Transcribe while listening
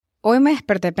Hoy me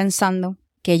desperté pensando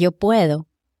que yo puedo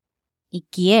y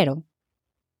quiero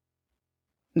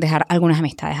dejar algunas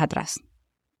amistades atrás.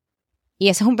 Y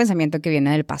ese es un pensamiento que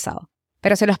viene del pasado.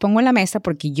 Pero se los pongo en la mesa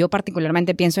porque yo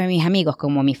particularmente pienso en mis amigos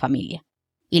como mi familia.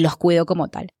 Y los cuido como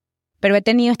tal. Pero he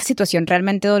tenido esta situación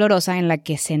realmente dolorosa en la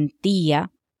que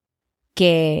sentía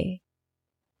que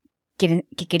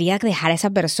quería dejar a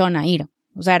esa persona ir.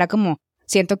 O sea, era como,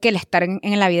 siento que el estar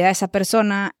en la vida de esa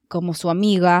persona como su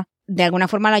amiga, de alguna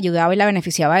forma la ayudaba y la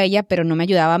beneficiaba a ella, pero no me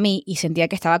ayudaba a mí y sentía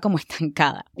que estaba como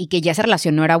estancada y que ya esa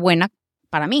relación no era buena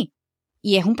para mí.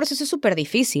 Y es un proceso súper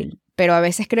difícil, pero a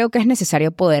veces creo que es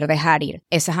necesario poder dejar ir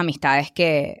esas amistades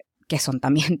que son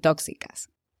también tóxicas.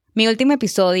 Mi último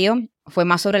episodio fue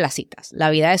más sobre las citas, la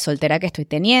vida de soltera que estoy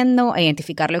teniendo, e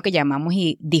identificar lo que llamamos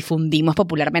y difundimos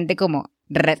popularmente como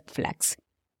red flags.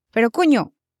 Pero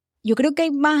coño, yo creo que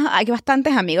hay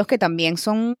bastantes amigos que también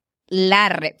son la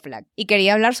red flag. Y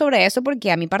quería hablar sobre eso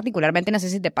porque a mí particularmente, no sé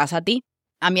si te pasa a ti,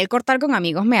 a mí el cortar con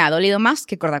amigos me ha dolido más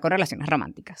que cortar con relaciones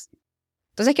románticas.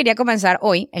 Entonces quería comenzar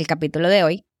hoy, el capítulo de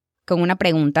hoy, con una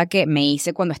pregunta que me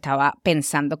hice cuando estaba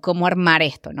pensando cómo armar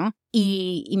esto, ¿no?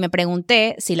 Y me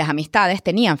pregunté si las amistades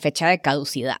tenían fecha de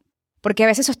caducidad. Porque a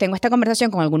veces sostengo esta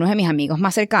conversación con algunos de mis amigos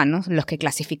más cercanos, los que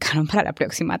clasificaron para la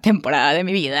próxima temporada de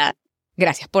mi vida.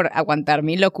 Gracias por aguantar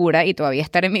mi locura y todavía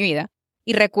estar en mi vida.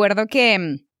 Y recuerdo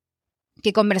que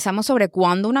conversamos sobre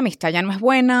cuándo una amistad ya no es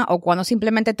buena o cuándo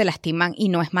simplemente te lastiman y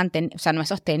no es no es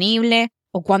sostenible,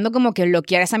 o cuándo como que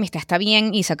bloquear esa amistad está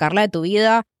bien y sacarla de tu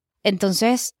vida.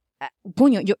 Entonces,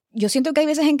 puño, yo siento que hay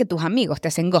veces en que tus amigos te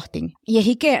hacen ghosting y es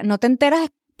y que no te enteras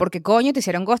porque coño te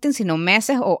hicieron ghosting sino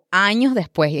meses o años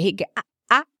después y es y que,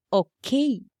 ok,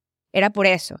 era por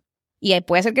eso. Y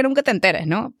puede ser que nunca te enteres,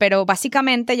 ¿no? Pero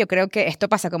básicamente yo creo que esto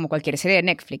pasa como cualquier serie de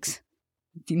Netflix.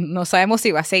 No sabemos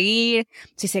si va a seguir,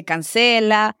 si se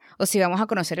cancela o si vamos a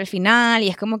conocer el final y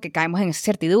es como que caemos en esa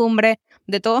certidumbre.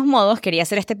 De todos modos, quería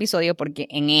hacer este episodio porque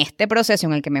en este proceso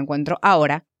en el que me encuentro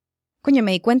ahora, coño,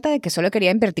 me di cuenta de que solo quería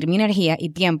invertir mi energía y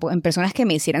tiempo en personas que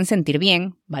me hicieran sentir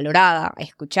bien, valorada,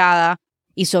 escuchada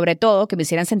y sobre todo que me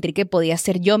hicieran sentir que podía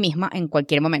ser yo misma en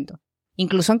cualquier momento,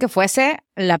 incluso aunque fuese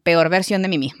la peor versión de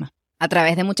mí misma, a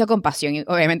través de mucha compasión y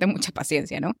obviamente mucha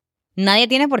paciencia, ¿no? Nadie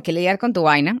tiene por qué lidiar con tu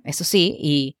vaina, eso sí,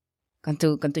 y con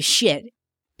tu shit.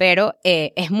 Pero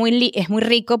es muy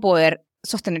rico poder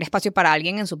sostener espacio para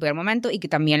alguien en su peor momento y que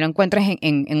también lo encuentres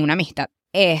en una amistad.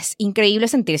 Es increíble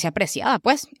sentirse apreciada,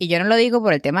 pues. Y yo no lo digo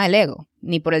por el tema del ego,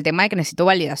 ni por el tema de que necesito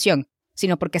validación,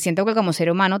 sino porque siento que como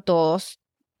ser humano todos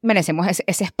merecemos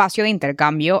ese espacio de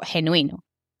intercambio genuino.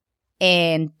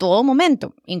 En todo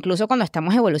momento, incluso cuando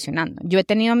estamos evolucionando. Yo he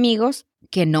tenido amigos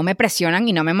que no me presionan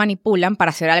y no me manipulan para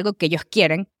hacer algo que ellos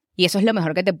quieren y eso es lo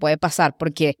mejor que te puede pasar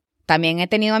porque también he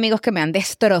tenido amigos que me han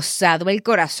destrozado el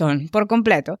corazón por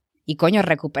completo y coño,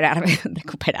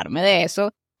 recuperarme de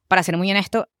eso, para ser muy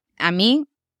honesto, a mí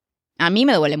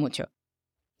me duele mucho.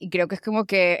 Y creo que es como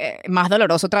que más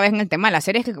doloroso otra vez en el tema de las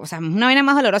series, que, o sea, una vaina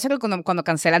más dolorosa que cuando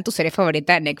cancelan tu serie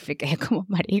favorita de Netflix, es como,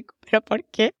 marico, ¿pero por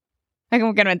qué? Es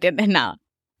como que no entiendes nada.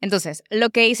 Entonces,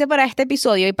 lo que hice para este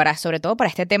episodio y sobre todo para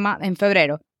este tema en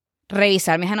febrero,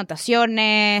 revisar mis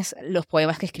anotaciones, los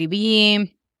poemas que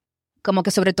escribí, como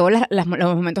que sobre todo los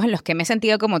momentos en los que me he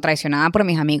sentido como traicionada por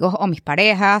mis amigos o mis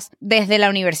parejas desde la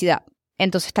universidad.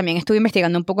 Entonces también estuve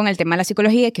investigando un poco en el tema de la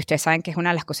psicología, que ustedes saben que es una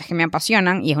de las cosas que me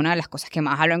apasionan y es una de las cosas que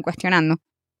más hablo en Cuestionando,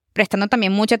 prestando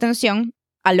también mucha atención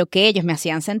a lo que ellos me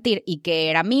hacían sentir y que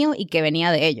era mío y que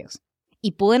venía de ellos.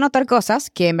 Y pude notar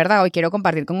cosas que en verdad hoy quiero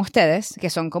compartir con ustedes,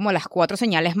 que son como las 4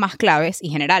 señales más claves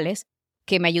y generales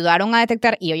que me ayudaron a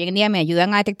detectar y hoy en día me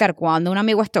ayudan a detectar cuando un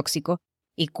amigo es tóxico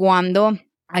y cuando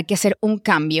hay que hacer un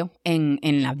cambio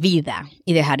en la vida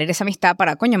y dejar ir esa amistad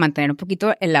para, coño, mantener un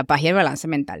poquito en la paz y el balance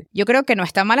mental. Yo creo que no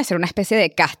está mal hacer una especie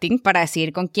de casting para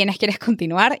decidir con quiénes quieres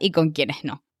continuar y con quiénes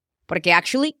no. Porque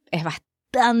actually es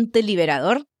bastante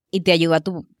liberador y te ayuda a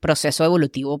tu proceso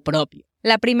evolutivo propio.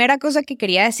 La primera cosa que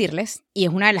quería decirles, y es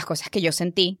una de las cosas que yo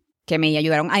sentí, que me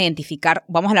ayudaron a identificar,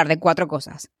 vamos a hablar de 4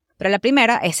 cosas. Pero la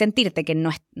primera es sentirte que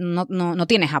no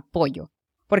tienes apoyo.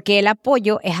 Porque el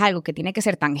apoyo es algo que tiene que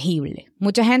ser tangible.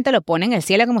 Mucha gente lo pone en el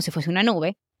cielo como si fuese una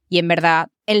nube, y en verdad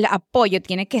el apoyo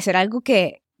tiene que ser algo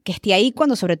que esté ahí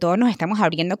cuando sobre todo nos estamos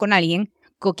abriendo con alguien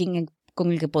con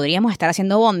el que podríamos estar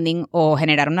haciendo bonding o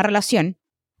generar una relación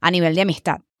a nivel de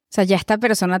amistad. O sea, ya esta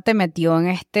persona te metió en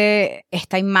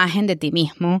esta imagen de ti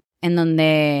mismo en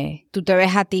donde tú te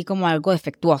ves a ti como algo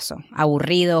defectuoso,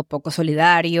 aburrido, poco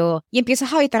solidario, y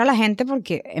empiezas a evitar a la gente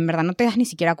porque en verdad no te das ni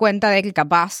siquiera cuenta de que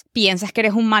capaz piensas que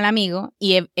eres un mal amigo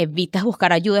y evitas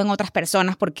buscar ayuda en otras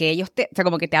personas porque ellos o sea,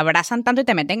 como que te abrazan tanto y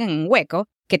te meten en un hueco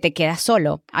que te quedas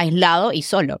solo, aislado y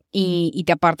solo, y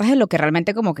te apartas de lo que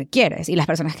realmente como que quieres y las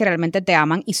personas que realmente te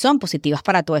aman y son positivas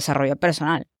para tu desarrollo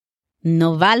personal.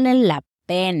 No vale la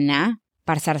pena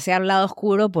pasarse al lado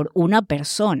oscuro por una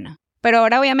persona. Pero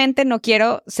ahora obviamente no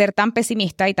quiero ser tan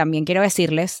pesimista y también quiero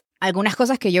decirles algunas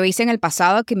cosas que yo hice en el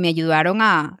pasado que me ayudaron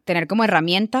a tener como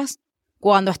herramientas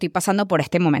cuando estoy pasando por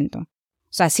este momento. O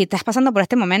sea, si estás pasando por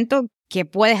este momento, ¿qué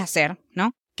puedes hacer,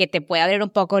 no? Que te pueda abrir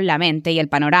un poco la mente y el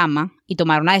panorama y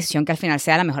tomar una decisión que al final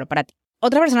sea la mejor para ti.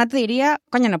 Otra persona te diría,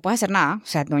 coño, no puedes hacer nada. O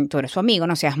sea, tú eres su amigo,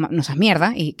 no seas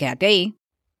mierda y quédate ahí.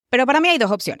 Pero para mí hay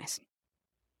dos opciones.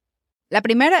 La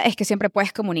primera es que siempre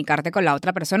puedes comunicarte con la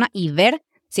otra persona y ver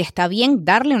si está bien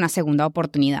darle una segunda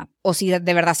oportunidad. O si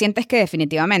de verdad sientes que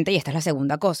definitivamente, y esta es la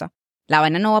segunda cosa, la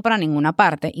vaina no va para ninguna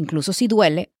parte, incluso si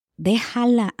duele, deja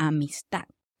la amistad.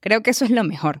 Creo que eso es lo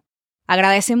mejor.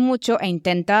 Agradece mucho e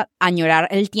intenta añorar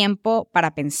el tiempo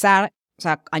para pensar, o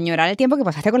sea, añorar el tiempo que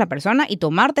pasaste con la persona y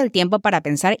tomarte el tiempo para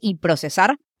pensar y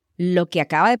procesar lo que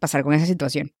acaba de pasar con esa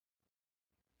situación.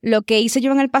 Lo que hice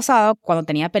yo en el pasado, cuando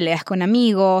tenía peleas con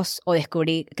amigos o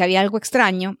descubrí que había algo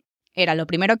extraño, lo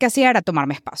primero que hacía era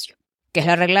tomarme espacio, que es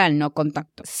la regla del no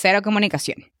contacto, cero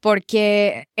comunicación.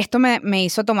 Porque esto me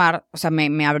hizo tomar, o sea,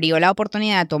 me abrió la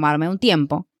oportunidad de tomarme un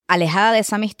tiempo alejada de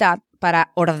esa amistad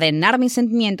para ordenar mis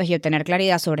sentimientos y obtener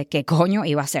claridad sobre qué coño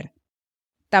iba a hacer.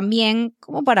 También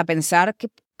como para pensar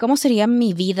cómo sería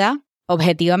mi vida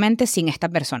objetivamente sin esta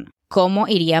persona, cómo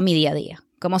iría mi día a día.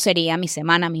 Cómo sería mi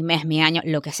semana, mi mes, mi año,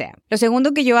 lo que sea. Lo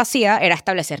segundo que yo hacía era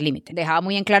establecer límites. Dejaba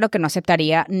muy en claro que no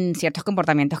aceptaría ciertos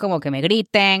comportamientos como que me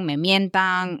griten, me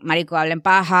mientan, marico, hablen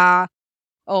paja,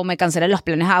 o me cancelen los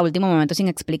planes a último momento sin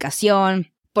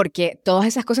explicación, porque todas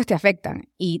esas cosas te afectan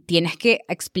y tienes que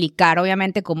explicar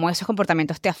obviamente cómo esos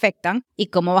comportamientos te afectan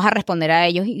y cómo vas a responder a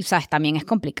ellos y, sabes, también es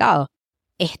complicado.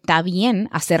 Está bien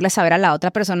hacerle saber a la otra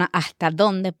persona hasta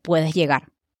dónde puedes llegar.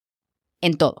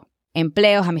 En todo.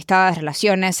 Empleos, amistades,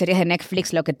 relaciones, series de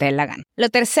Netflix, lo que te dé la gana. Lo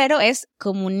tercero es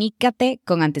comunícate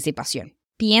con anticipación.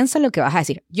 Piensa lo que vas a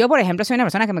decir. Yo, por ejemplo, soy una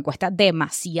persona que me cuesta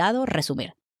demasiado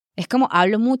resumir. Es como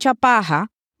hablo mucha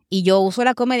paja y yo uso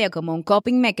la comedia como un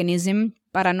coping mechanism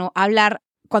para no hablar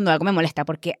cuando algo me molesta,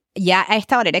 porque ya a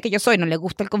esta manera que yo soy no le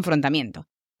gusta el confrontamiento.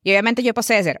 Y obviamente yo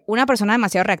pasé de ser una persona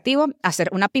demasiado reactiva a ser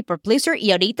una people pleaser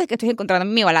y ahorita es que estoy encontrando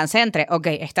mi balance entre, ok,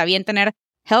 está bien tener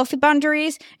healthy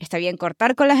boundaries, está bien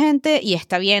cortar con la gente y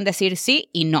está bien decir sí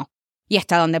y no. Y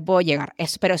hasta dónde puedo llegar.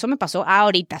 Pero eso me pasó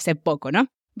ahorita, hace poco, ¿no?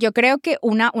 Yo creo que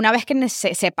una vez que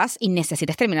sepas y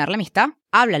necesites terminar la amistad,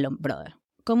 háblalo, brother.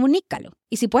 Comunícalo.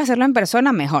 Y si puedes hacerlo en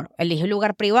persona, mejor. Elige un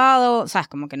lugar privado, ¿sabes?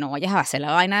 Como que no vayas a hacer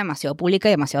la vaina demasiado pública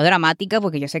y demasiado dramática,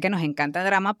 porque yo sé que nos encanta el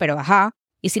drama, pero ajá.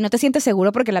 Y si no te sientes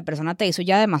seguro porque la persona te hizo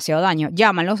ya demasiado daño,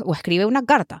 llámalos o escribe una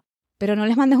carta. Pero no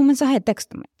les mandes un mensaje de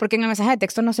texto, porque en el mensaje de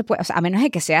texto no se puede, o sea, a menos de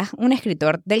que seas un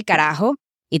escritor del carajo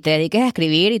y te dediques a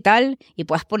escribir y tal, y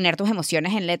puedas poner tus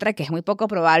emociones en letra, que es muy poco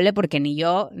probable porque ni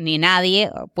yo ni nadie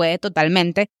puede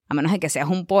totalmente, a menos de que seas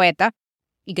un poeta,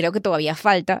 y creo que todavía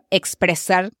falta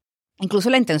expresar incluso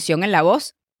la intención en la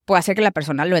voz, puede hacer que la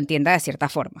persona lo entienda de cierta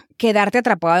forma. Quedarte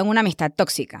atrapado en una amistad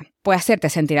tóxica puede hacerte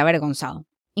sentir avergonzado,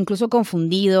 incluso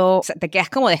confundido, o sea, te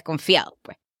quedas como desconfiado,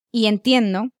 pues. Y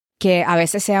entiendo que a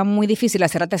veces sea muy difícil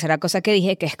hacer la tercera cosa que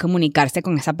dije, que es comunicarse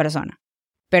con esa persona.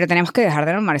 Pero tenemos que dejar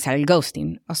de normalizar el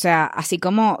ghosting. O sea, así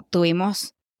como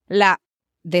tomamos la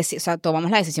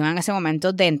decisión en ese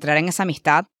momento de entrar en esa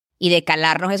amistad y de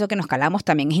calarnos eso que nos calamos,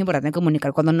 también es importante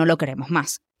comunicar cuando no lo queremos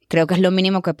más. Creo que es lo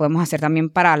mínimo que podemos hacer también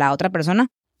para la otra persona,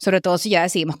 sobre todo si ya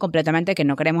decidimos completamente que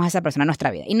no queremos a esa persona en nuestra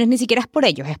vida. Y no es ni siquiera es por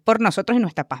ellos, es por nosotros y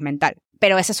nuestra paz mental.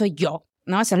 Pero ese soy yo,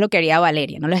 ¿no? Eso es lo que haría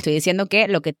Valeria. No les estoy diciendo que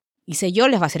lo que hice yo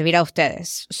les va a servir a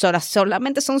ustedes.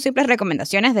 Solamente son simples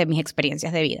recomendaciones de mis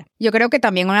experiencias de vida. Yo creo que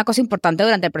también una cosa importante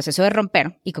durante el proceso de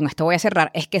romper, y con esto voy a cerrar,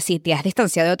 es que si te has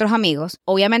distanciado de otros amigos,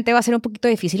 obviamente va a ser un poquito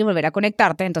difícil volver a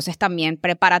conectarte, entonces también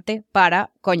prepárate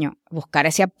para, buscar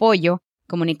ese apoyo,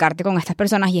 comunicarte con estas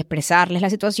personas y expresarles la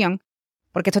situación,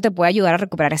 porque esto te puede ayudar a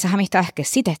recuperar esas amistades que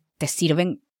sí te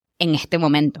sirven en este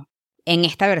momento, en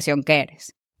esta versión que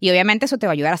eres. Y obviamente eso te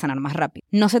va a ayudar a sanar más rápido.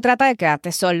 No se trata de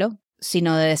quedarte solo,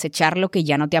 sino de desechar lo que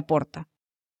ya no te aporta.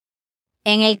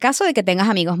 En el caso de que tengas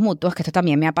amigos mutuos, que esto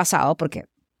también me ha pasado, porque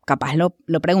capaz lo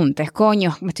preguntes,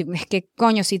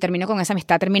 si termino con esa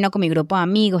amistad, termino con mi grupo de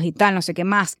amigos y tal, no sé qué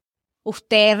más.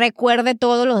 usted recuerde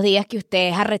todos los días que usted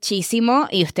es arrechísimo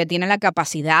y usted tiene la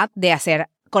capacidad de hacer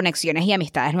conexiones y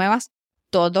amistades nuevas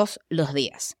todos los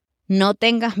días. No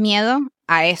tengas miedo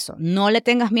a eso. No le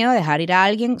tengas miedo a dejar ir a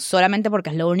alguien solamente porque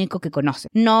es lo único que conoce.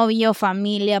 Novio,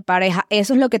 familia, pareja.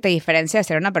 Eso es lo que te diferencia de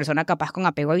ser una persona capaz con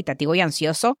apego evitativo y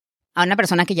ansioso a una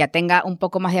persona que ya tenga un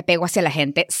poco más de apego hacia la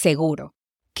gente seguro.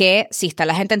 Que si está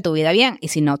la gente en tu vida bien y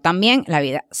si no también, la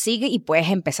vida sigue y puedes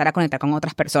empezar a conectar con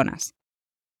otras personas.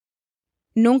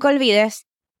 Nunca olvides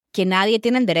que nadie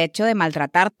tiene el derecho de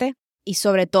maltratarte y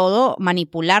sobre todo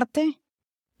manipularte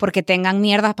porque tengan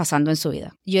mierdas pasando en su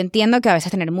vida. Yo entiendo que a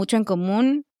veces tener mucho en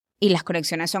común y las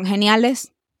conexiones son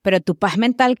geniales, pero tu paz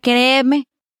mental, créeme,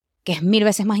 que es 1000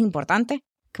 veces más importante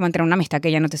que mantener una amistad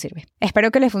que ya no te sirve. Espero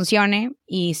que les funcione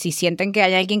y si sienten que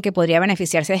hay alguien que podría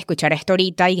beneficiarse de escuchar esto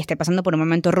ahorita y esté pasando por un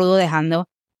momento rudo dejando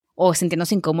o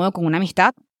sintiéndose incómodo con una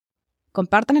amistad,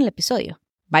 compartan el episodio.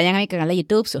 Vayan a mi canal de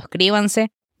YouTube, suscríbanse.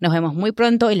 Nos vemos muy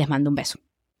pronto y les mando un beso.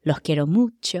 Los quiero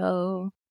mucho.